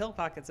 they're in pill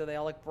pockets, so they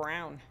all look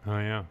brown. Oh,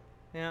 yeah.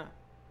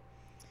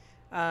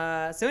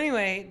 Yeah. So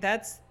anyway,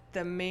 that's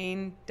the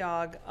main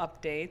dog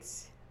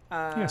updates.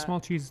 Yeah, Small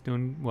Cheese is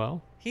doing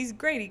well. He's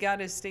great. He got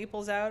his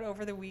staples out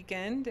over the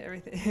weekend.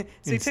 Everything.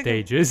 So in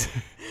stages.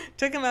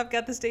 Took him up,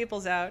 got the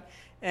staples out,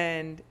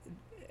 and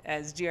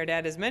as GR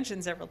Dad has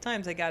mentioned several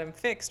times, I got him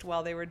fixed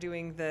while they were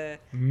doing the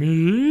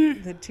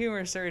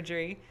tumor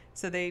surgery.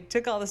 So they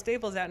took all the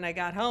staples out, and I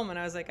got home, and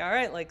I was like, all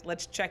right, like,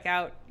 let's check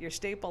out your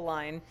staple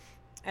line.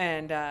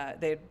 And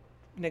they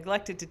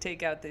neglected to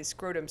take out the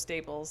scrotum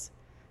staples.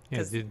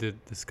 Yeah, the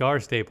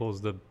scar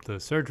staples, the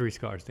surgery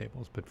scar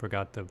staples, but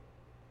forgot the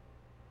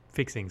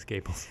fixing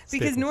staples.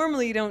 Because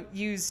normally you don't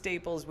use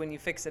staples when you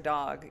fix a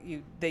dog.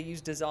 They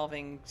use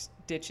dissolving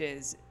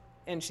stitches.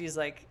 And she's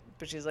like,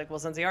 well,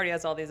 since he already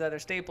has all these other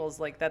staples,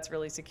 like, that's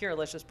really secure.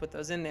 Let's just put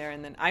those in there.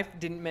 And then I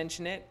didn't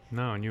mention it.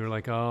 No, and you were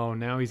like, oh,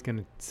 now he's going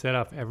to set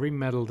off every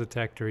metal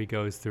detector he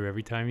goes through.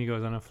 Every time he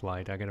goes on a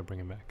flight, I got to bring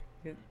him back.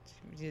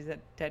 Does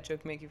that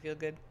joke make you feel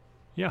good?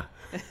 Yeah,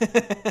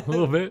 a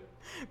little bit.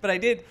 But I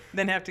did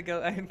then have to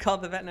go. I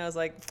called the vet, and I was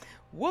like,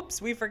 whoops,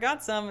 we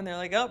forgot some. And they're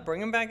like, oh,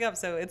 bring him back up.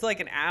 So it's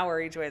like an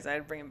hour each way, so I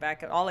had to bring him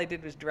back up. All I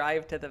did was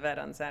drive to the vet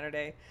on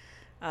Saturday.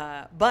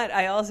 But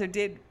I also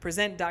did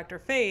present Dr.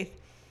 Faith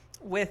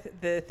with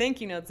the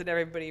thank you notes that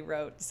everybody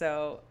wrote.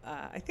 So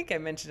I think I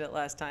mentioned it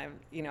last time.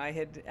 I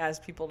had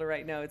asked people to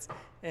write notes,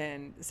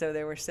 and so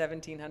there were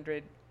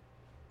 1,700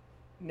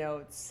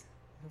 notes.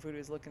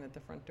 Voodoo's looking at the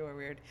front door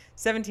weird.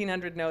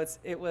 1,700 notes.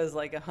 It was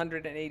like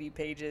 180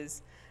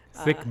 pages.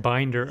 Thick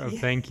binder of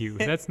thank you.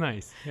 That's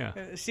nice. Yeah.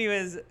 She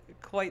was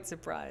quite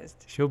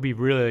surprised. She'll be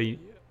really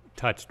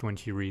touched when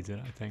she reads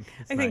it, I think.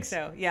 I think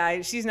so.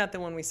 Yeah, she's not the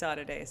one we saw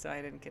today, so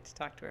I didn't get to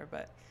talk to her.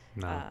 But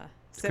no,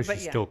 because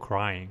she's still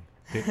crying.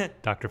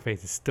 Dr.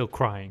 Faith is still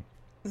crying.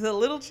 The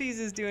Little Cheese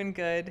is doing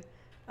good.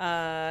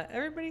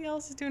 Everybody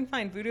else is doing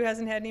fine. Voodoo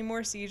hasn't had any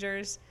more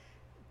seizures.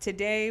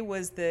 Today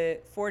was the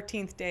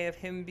 14th day of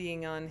him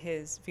being on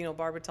his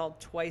phenobarbital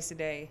twice a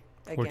day.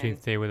 Again.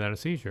 14th day without a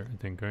seizure, I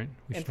think, right?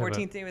 And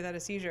 14th day without a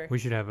seizure. We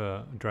should have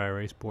a dry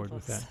erase board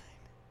with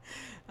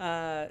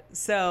that.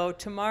 So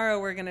tomorrow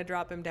we're going to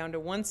drop him down to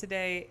once a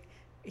day.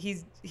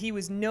 He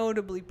was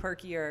notably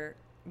perkier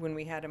when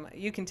we had him.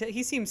 You can tell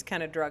he seems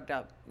kind of drugged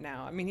up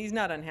now. I mean, he's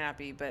not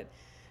unhappy, but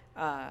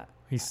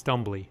he's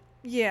stumbly.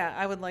 Yeah,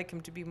 I would like him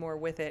to be more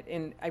with it.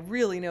 And I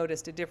really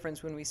noticed a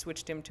difference when we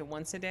switched him to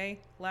once a day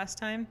last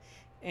time.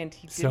 And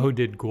so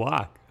did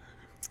Guac.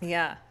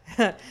 Yeah.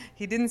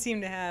 He didn't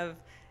seem to have...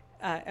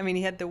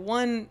 he had the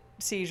one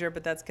seizure,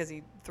 but that's because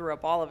he threw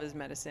up all of his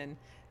medicine.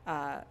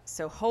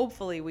 So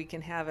hopefully we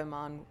can have him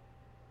on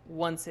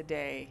once a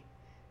day,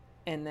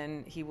 and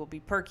then he will be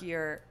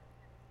perkier.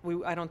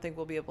 I don't think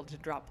we'll be able to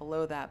drop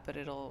below that, but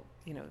it'll,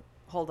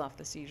 hold off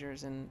the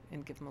seizures and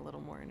give him a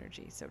little more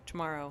energy. So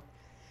tomorrow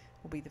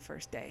will be the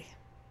first day.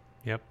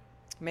 Yep.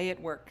 May it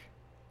work.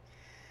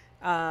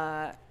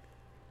 Hops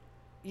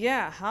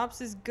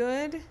is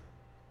good.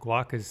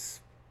 Guac has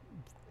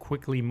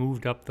quickly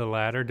moved up the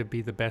ladder to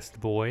be the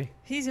best boy.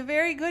 He's a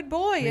very good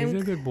boy. He's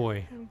a good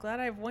boy. I'm glad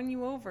I've won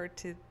you over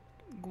to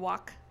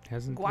Guac.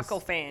 Hasn't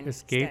Guaco-fan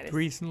escaped status.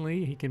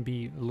 Recently. He can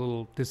be a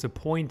little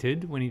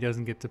disappointed when he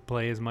doesn't get to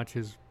play as much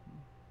as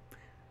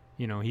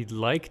he'd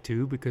like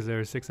to, because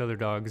there are 6 other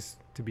dogs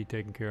to be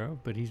taken care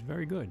of, but he's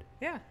very good.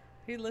 Yeah.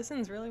 He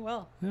listens really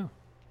well. Yeah.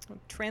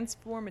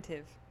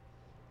 Transformative.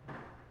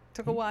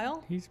 Took a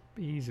while. He's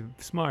a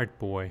smart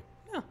boy.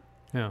 Yeah.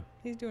 Yeah.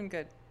 He's doing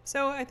good.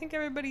 So I think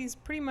everybody's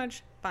pretty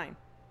much fine.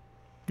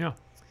 Yeah.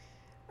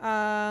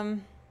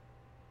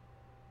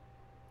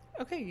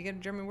 Okay, you got a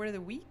German word of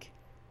the week?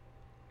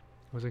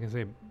 What was I going to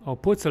say? Oh,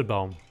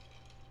 Purzelbaum.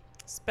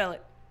 Spell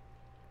it.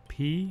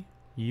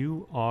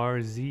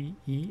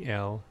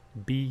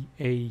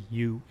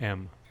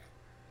 Purzelbaum.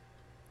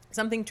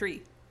 Something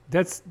tree.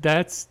 That's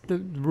the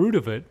root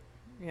of it.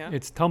 Yeah.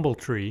 It's tumble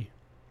tree.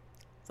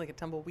 It's like a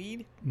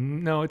tumbleweed.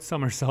 No, it's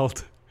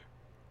somersault.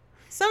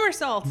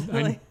 Somersault.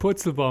 Ein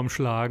Purzelbaum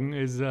schlagen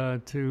is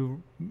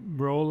to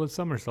roll a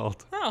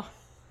somersault. Oh.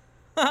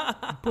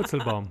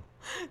 Purzelbaum.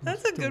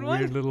 That's a good weird one.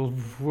 Weird little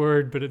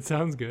word, but it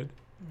sounds good.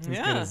 It's got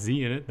Yeah. a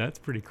Z in it. That's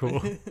pretty cool.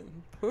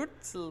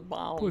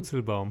 Purzelbaum.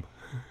 Purzelbaum.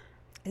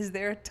 Is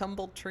there a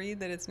tumble tree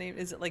that it's named?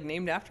 Is it like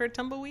named after a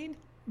tumbleweed?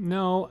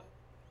 No,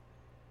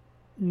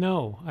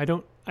 I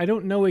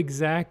don't know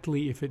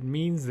exactly if it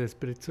means this,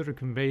 but it sort of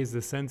conveys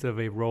the sense of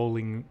a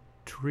rolling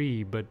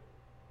tree, but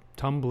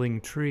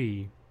tumbling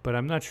tree. But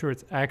I'm not sure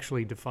it's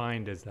actually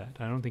defined as that.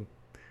 I don't think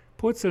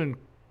Purzeln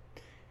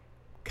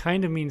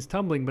kind of means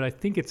tumbling, but I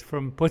think it's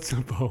from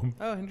Purzelbaum.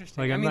 Oh,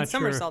 interesting. Like, I I'm mean, not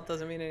sure somersault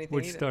doesn't mean anything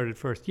which either. started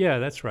first. Yeah,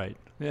 that's right.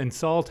 And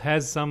salt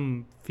has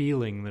some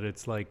feeling that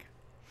it's like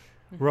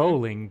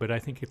rolling, but I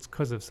think it's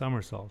because of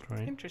somersault,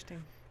 right?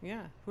 Interesting.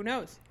 Yeah. Who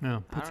knows?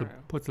 No, I don't know.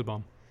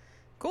 Purzelbaum.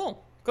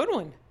 Cool. Good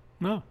one.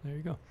 No, there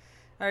you go.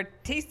 Our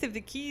Taste of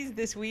the Keys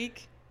this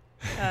week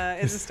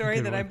is a story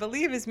Good that I one.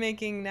 believe is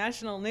making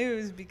national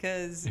news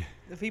because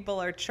the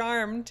people are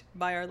charmed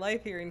by our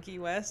life here in Key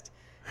West.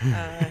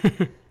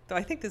 Though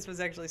I think this was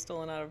actually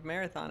stolen out of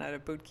Marathon, out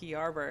of Boot Key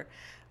Harbor.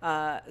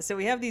 So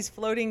we have these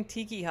floating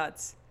tiki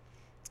huts.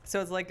 So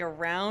it's like a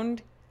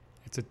round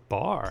It's a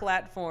bar.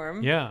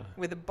 platform Yeah.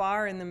 with a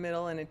bar in the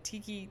middle and a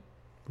tiki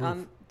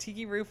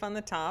roof on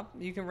the top.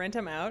 You can rent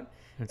them out.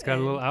 It's got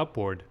a little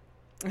outboard.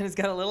 And it's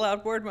got a little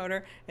outboard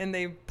motor, and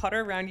they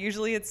putter around.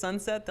 Usually at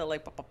sunset, they'll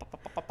like put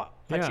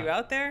Yeah. you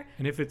out there.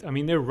 And if it's, I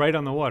mean, they're right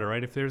on the water,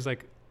 right? If there's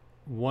like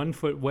 1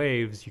 foot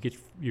waves, you get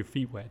your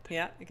feet wet.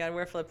 Yeah, you gotta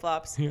wear flip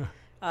flops. Yeah.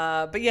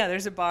 But yeah,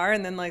 there's a bar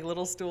and then like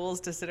little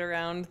stools to sit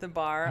around the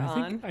bar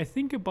on. I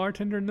think a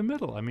bartender in the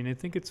middle. I mean, I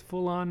think it's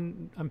full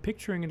on. I'm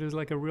picturing it as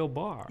like a real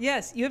bar.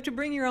 Yes, you have to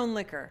bring your own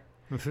liquor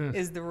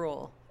is the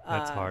rule.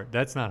 That's hard.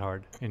 That's not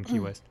hard in Key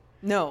West.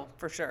 No,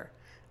 for sure.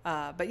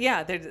 But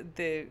yeah, they're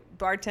the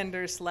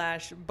bartender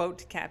 /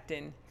 boat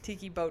captain,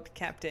 tiki boat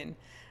captain.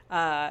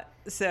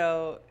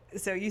 So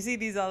you see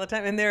these all the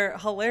time, and they're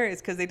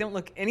hilarious because they don't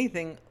look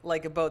anything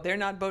like a boat. They're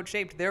not boat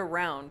shaped. They're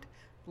round,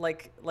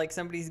 like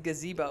somebody's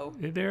gazebo.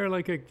 They're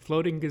like a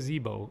floating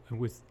gazebo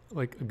with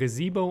like a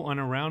gazebo on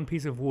a round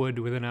piece of wood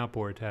with an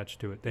outboard attached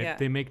to it.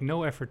 They make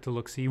no effort to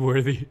look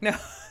seaworthy. No,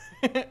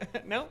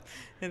 no.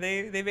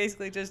 They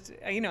basically just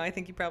I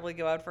think you probably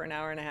go out for an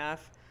hour and a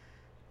half.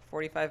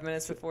 45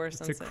 minutes before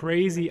sunset. It's a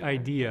crazy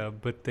idea,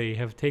 but they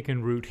have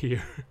taken root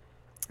here.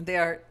 They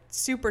are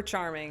super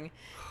charming,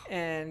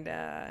 and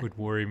Would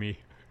worry me.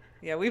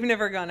 yeah, we've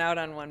never gone out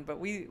on one, but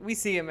we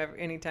see them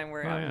anytime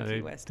we're out in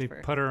Key West. They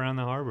putter around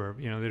the harbor.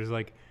 You know, there's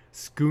like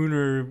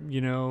schooner,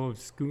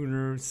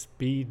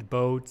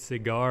 speedboat,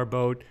 cigar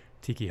boat,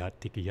 Tiki Hut,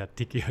 Tiki Hut,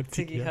 Tiki Hut,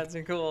 Tiki Huts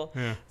are cool.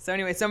 Yeah. So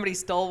anyway, somebody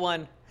stole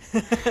one.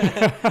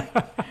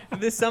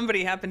 This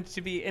somebody happened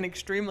to be an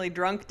extremely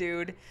drunk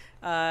dude.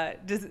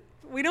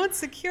 We don't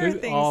secure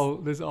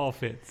things This all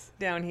fits.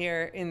 down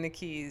here in the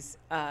Keys.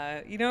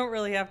 You don't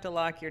really have to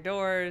lock your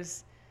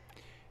doors.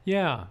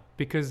 Yeah,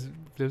 because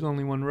there's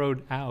only one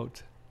road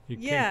out. You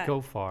can't go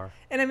far.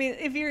 And I mean,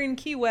 if you're in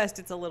Key West,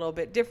 it's a little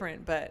bit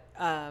different. But,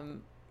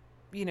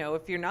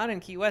 if you're not in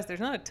Key West, there's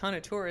not a ton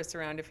of tourists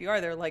around. If you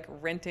are, they're like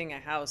renting a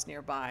house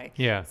nearby.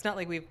 Yeah. It's not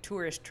like we have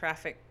tourist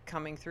traffic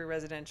coming through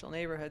residential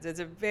neighborhoods.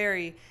 It's a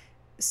very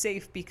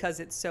safe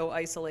because it's so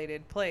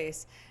isolated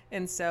place.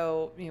 And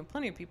so,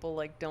 plenty of people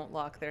like don't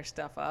lock their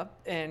stuff up.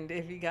 And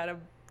if you got a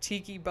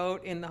tiki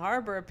boat in the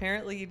harbor,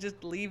 apparently you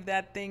just leave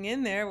that thing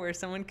in there where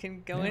someone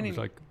can go in. It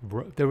was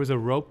there was a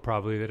rope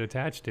probably that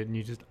attached it, and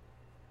you just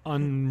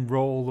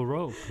unroll the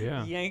rope.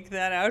 Yeah. Yank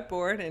that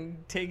outboard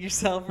and take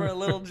yourself for a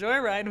little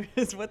joyride, which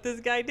is what this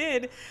guy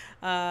did.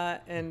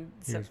 And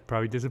He so, was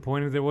probably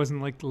disappointed there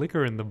wasn't like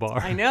liquor in the bar.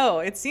 I know,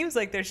 it seems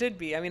like there should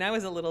be. I mean, I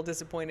was a little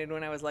disappointed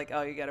when I was like,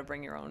 oh, you got to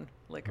bring your own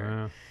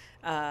liquor.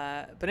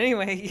 But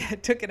anyway, he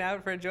took it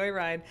out for a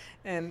joyride,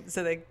 and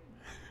so they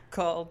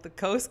called the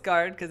Coast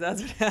Guard, because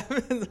that's what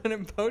happens when a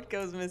boat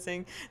goes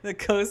missing. The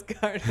Coast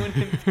Guard went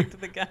and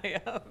picked the guy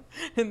up,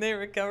 and they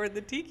recovered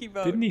the tiki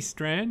boat. Didn't he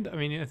strand? I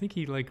mean, I think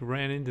he like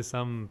ran into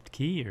some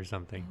key or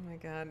something. Oh my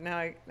God! Now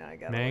I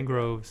got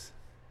Mangroves.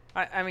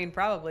 I mean,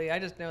 probably. I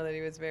just know that he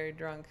was very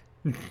drunk.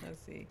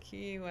 Let's see,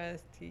 Key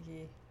West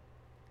tiki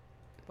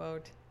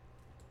boat.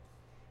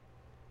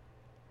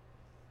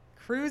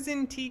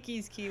 Cruisin'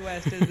 Tiki's Key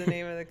West is the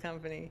name of the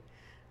company.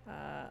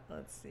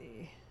 Let's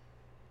see.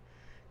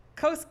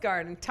 Coast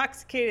Guard,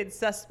 intoxicated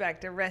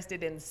suspect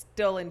arrested in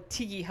stolen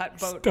Tiki Hut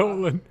boat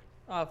Stolen.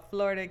 off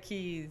Florida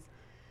Keys.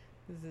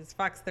 This is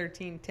Fox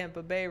 13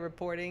 Tampa Bay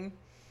reporting.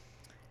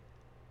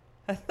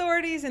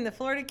 Authorities in the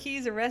Florida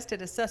Keys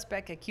arrested a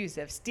suspect accused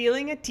of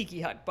stealing a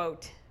Tiki Hut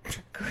boat.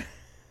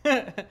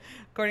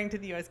 According to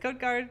the U.S. Coast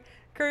Guard,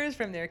 crews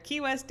from their Key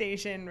West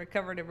station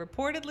recovered a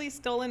reportedly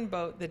stolen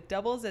boat that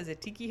doubles as a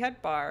Tiki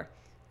Hut bar.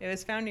 It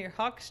was found near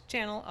Hawks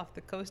Channel off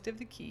the coast of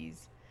the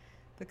Keys.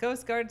 The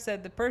Coast Guard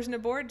said the person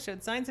aboard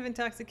showed signs of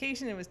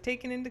intoxication and was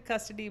taken into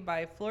custody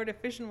by Florida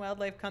Fish and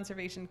Wildlife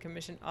Conservation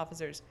Commission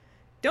officers.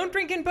 "Don't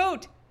drink and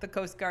boat," the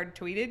Coast Guard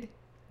tweeted.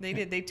 They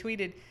did. They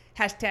tweeted,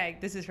 hashtag,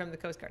 this is from the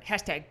Coast Guard,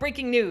 hashtag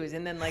breaking news,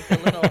 and then like the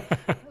little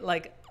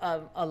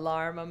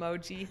alarm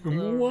emoji.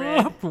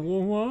 Whoop,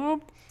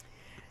 whoop.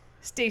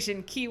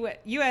 Station Key West,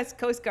 U.S.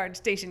 Coast Guard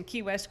Station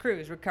Key West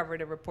crews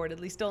recovered a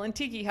reportedly stolen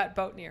Tiki Hut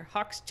boat near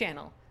Hawks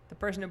Channel. The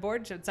person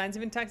aboard showed signs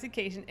of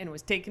intoxication and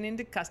was taken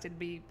into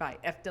custody by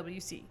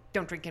FWC.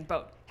 Don't drink and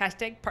boat.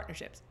 Hashtag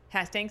partnerships.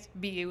 Hashtags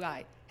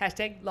BUI.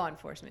 Hashtag law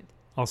enforcement.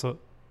 Also,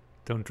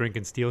 don't drink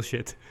and steal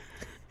shit.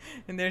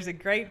 And there's a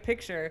great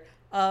picture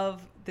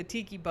of the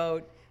tiki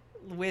boat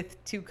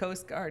with 2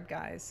 Coast Guard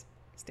guys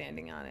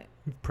standing on it.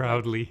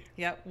 Proudly.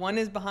 Yep. One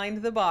is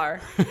behind the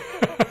bar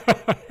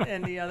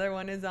and the other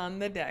one is on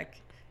the deck.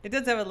 It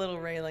does have a little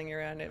railing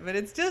around it, but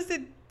it's just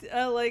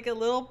like a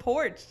little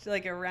porch,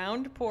 like a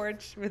round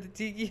porch with a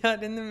tiki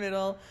hut in the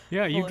middle.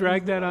 Yeah, you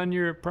drag that on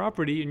your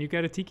property and you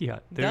got a tiki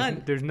hut.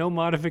 Done. There's no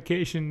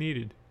modification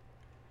needed.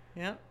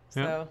 Yep. Yep.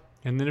 So.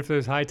 And then if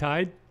there's high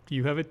tide,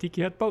 you have a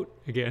tiki hut boat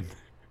again.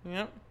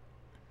 Yep.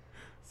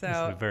 So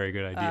that's a very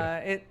good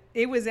idea.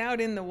 It was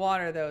out in the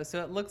water though,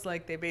 so it looks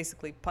like they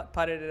basically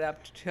putted it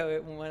up to show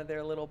it in one of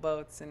their little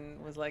boats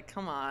and was like,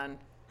 "Come on,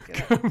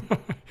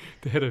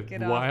 they had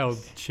a wild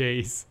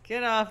chase.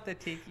 Get off the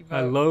tiki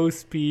boat. A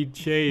low-speed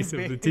chase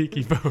of the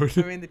tiki boat.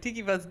 I mean, the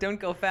tiki boats don't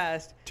go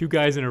fast. 2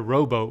 guys in a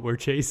rowboat were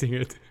chasing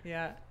it.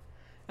 Yeah.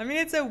 I mean,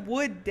 it's a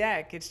wood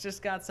deck. It's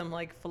just got some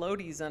like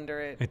floaties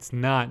under it. It's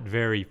not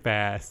very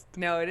fast.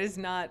 No, it is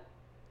not.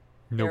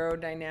 Nope.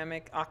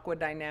 Aerodynamic,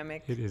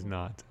 aquadynamic. It is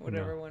not.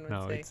 Whatever one would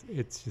say. No,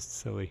 it's just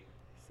silly.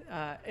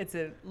 It's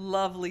a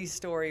lovely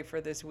story for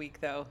this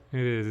week, though.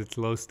 It is. It's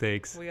low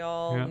stakes. We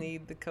all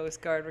need the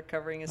Coast Guard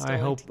recovering a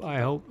stolen tiki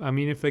boat. I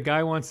mean, if the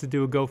guy wants to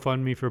do a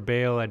GoFundMe for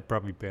bail, I'd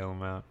probably bail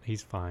him out.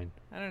 He's fine.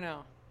 I don't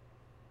know.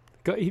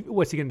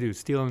 What's he gonna do?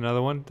 Steal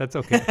another one? That's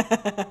okay.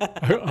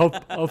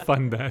 I'll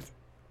fund that.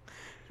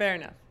 Fair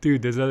enough.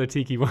 Dude, there's other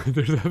tiki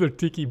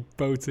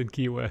boats in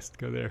Key West.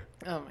 Go there.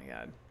 Oh my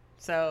God.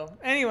 So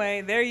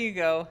anyway, there you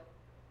go.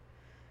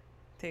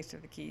 Taste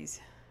of the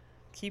Keys.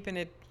 Keeping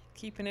it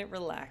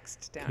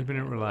relaxed down. Keeping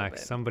it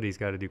relaxed. Somebody's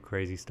got to do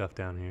crazy stuff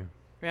down here.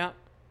 Yeah.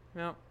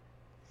 Yeah.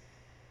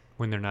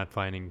 When they're not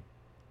finding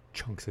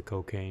chunks of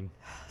cocaine.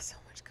 So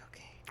much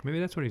cocaine. Maybe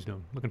that's what he's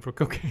doing. Looking for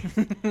cocaine.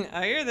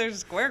 I hear there's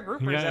square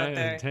groupers out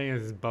there. Taking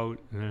this boat.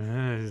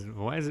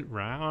 Why is it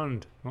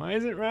round? Why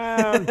is it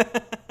round?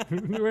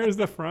 Where's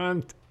the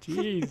front?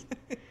 Jeez.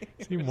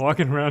 See him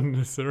walking around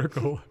in a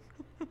circle.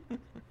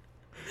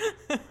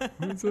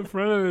 What's the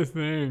front of this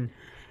thing?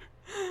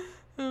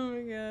 Oh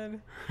my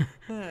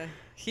God.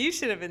 He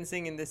should have been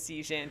singing the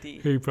sea shanty.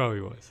 He probably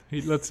was.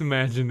 Let's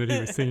imagine that he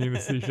was singing the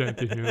sea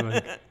shanty.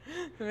 Like, it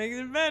makes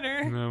it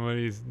better.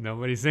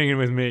 Nobody's singing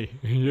with me.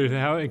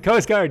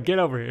 Coast Guard, get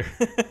over here.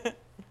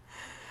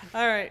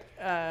 All right.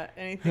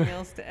 Anything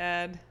else to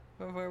add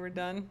before we're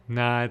done?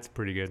 Nah, it's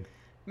pretty good.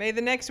 May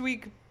the next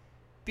week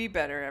be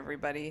better,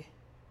 everybody.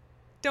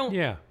 Don't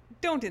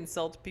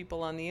insult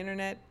people on the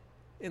internet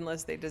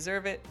unless they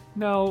deserve it.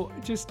 No,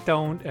 just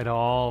don't at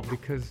all,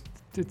 because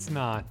it's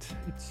not.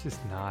 It's just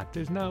not.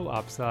 There's no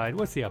upside.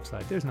 What's the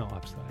upside? There's no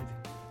upside.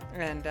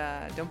 And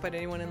don't put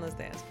anyone unless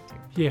they ask you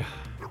to. Yeah.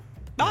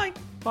 Bye.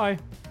 Bye.